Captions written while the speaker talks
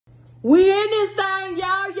We in this thing,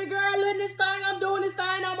 y'all. Your girl in this thing. I'm doing this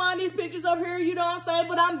thing. I'm on these pictures up here, you know what I'm saying?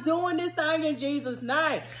 But I'm doing this thing in Jesus'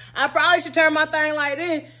 name. I probably should turn my thing like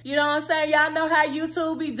this. You know what I'm saying? Y'all know how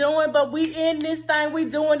YouTube be doing, but we in this thing. We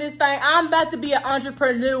doing this thing. I'm about to be an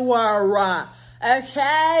entrepreneur.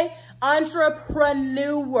 Okay?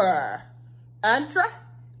 Entrepreneur.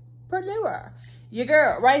 Your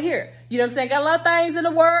girl right here. You know what I'm saying? Got a lot of things in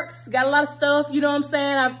the works. Got a lot of stuff. You know what I'm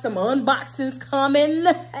saying? I have some unboxings coming.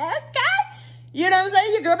 Okay? You know what I'm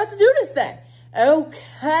saying? Your girl about to do this thing.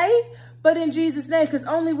 Okay? But in Jesus' name, because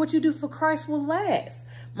only what you do for Christ will last.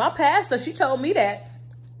 My pastor, she told me that.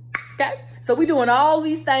 Okay? So we doing all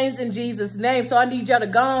these things in Jesus' name. So I need y'all to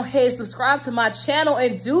go ahead, subscribe to my channel,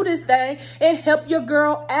 and do this thing and help your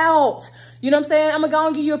girl out. You know what I'm saying? I'm going to go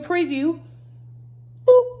and give you a preview.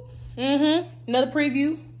 Boop. Another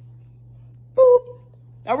preview. Boop.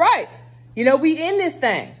 All right. You know, we in this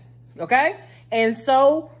thing. Okay? And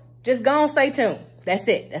so just go and stay tuned. That's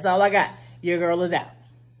it. That's all I got. Your girl is out.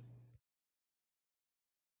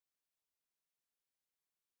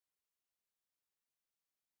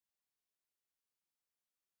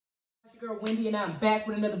 It's your girl Wendy, and I'm back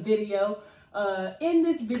with another video. In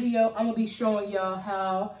this video, I'm going to be showing y'all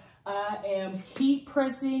how I am heat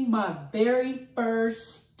pressing my very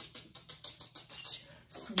first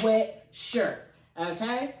sweatshirt.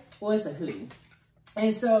 Okay? Well, it's a hoodie.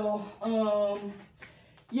 And so,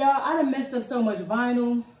 y'all, I done messed up so much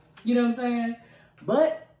vinyl, you know what I'm saying?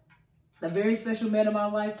 But a very special man in my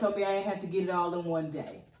life told me I ain't have to get it all in one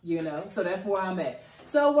day, you know? So that's where I'm at.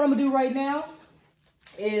 So what I'm gonna do right now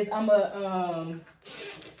is I'm gonna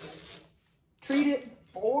treat it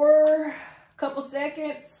for a couple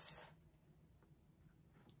seconds.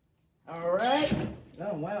 All right.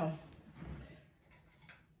 Oh, wow.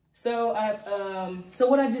 So so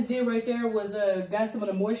what I just did right there was got some of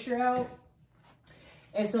the moisture out.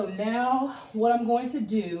 And so now what I'm going to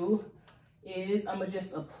do is I'm gonna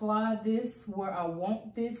just apply this where I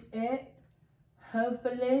want this at.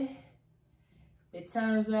 Hopefully it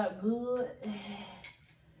turns out good.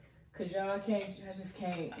 Cause y'all I can't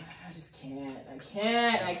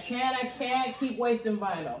keep wasting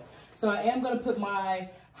vinyl. So I am gonna put my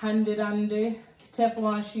Hoodie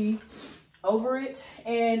Teflon sheet over it,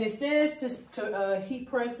 and it says to heat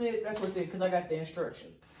press it. That's what it is, because I got the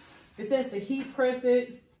instructions. It says to heat press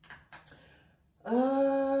it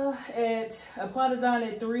at apply design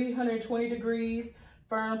at 320 degrees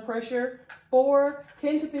firm pressure for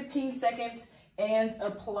 10 to 15 seconds and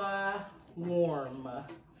apply warm.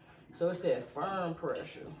 So it said firm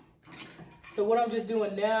pressure. So what I'm just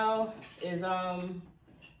doing now is I'm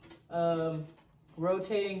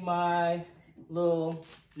rotating my little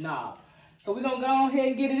knob. So we're gonna go ahead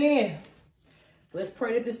and get it in. Let's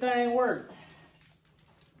pray that this thing works.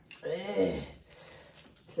 Say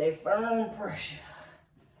firm pressure.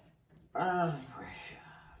 Firm pressure.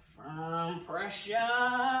 Firm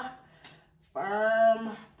pressure.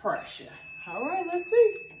 Firm pressure. All right, let's see.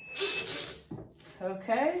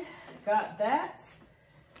 Okay, got that.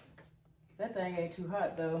 That thing ain't too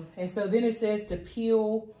hot though. And so then it says to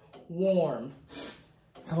peel warm. So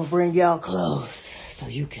I'm gonna bring y'all close so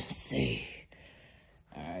you can see.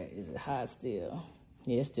 All right, is it hot still?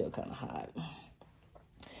 Yeah, it's still kind of hot.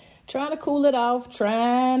 Trying to cool it off,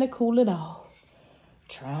 trying to cool it off.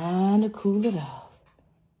 Trying to cool it off.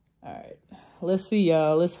 All right, let's see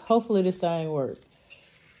y'all. Hopefully this thing works.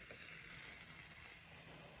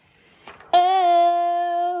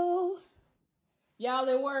 Oh, y'all,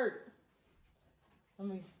 it worked. Let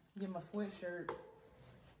me get my sweatshirt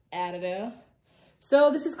out of there.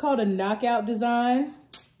 So this is called a knockout design.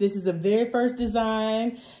 This is the very first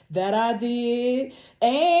design that I did,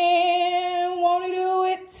 and want to do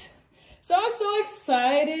it. So I'm so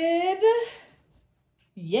excited.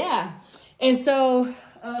 Yeah. And so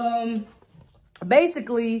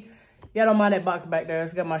basically, y'all don't mind that box back there.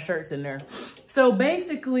 It's got my shirts in there. So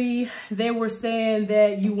basically, they were saying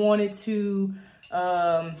that you wanted to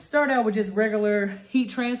start out with just regular heat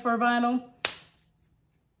transfer vinyl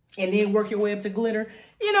and then work your way up to glitter.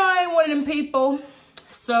 You know, I ain't one of them people.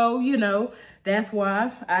 So, you know, that's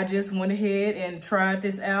why I just went ahead and tried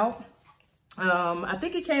this out. I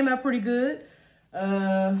think it came out pretty good.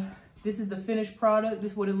 This is the finished product.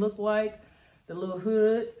 This is what it looked like, the little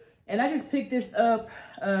hood. And I just picked this up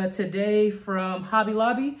today from Hobby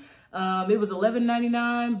Lobby. It was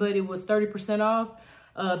 $11.99, but it was 30% off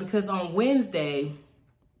because on Wednesday,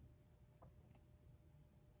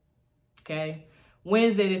 okay,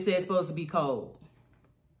 Wednesday they said it's supposed to be cold.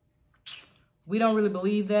 We don't really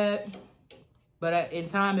believe that, but in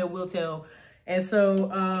time it will tell. And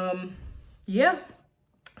so, yeah.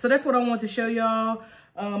 So that's what I want to show y'all.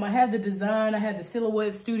 I have the design. I have the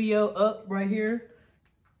Silhouette Studio up right here.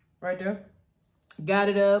 Right there. Got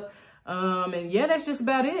it up. And yeah, that's just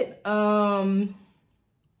about it.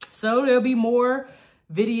 So there'll be more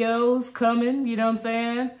videos coming, you know what I'm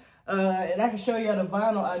saying? And I can show y'all the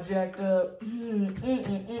vinyl I jacked up.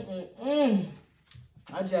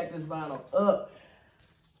 I jacked this vinyl up.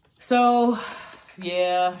 So,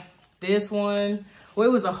 yeah, this one, well,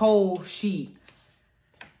 it was a whole sheet.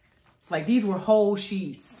 Like, these were whole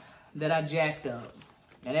sheets that I jacked up.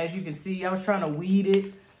 And as you can see, I was trying to weed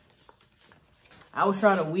it.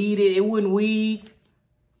 It wouldn't weed.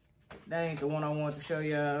 That ain't the one I wanted to show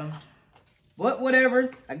y'all. But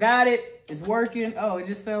whatever, I got it. It's working. Oh, it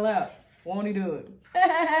just fell out. Won't he do it?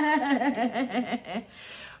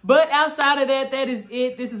 But outside of that, that is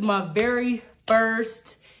it. This is my very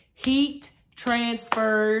first heat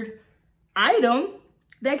transferred item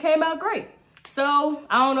that came out great. So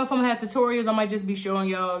I don't know if I'm gonna have tutorials. I might just be showing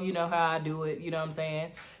y'all, you know, how I do it. You know what I'm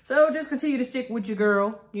saying? So just continue to stick with your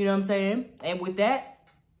girl. You know what I'm saying? And with that,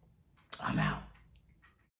 I'm out.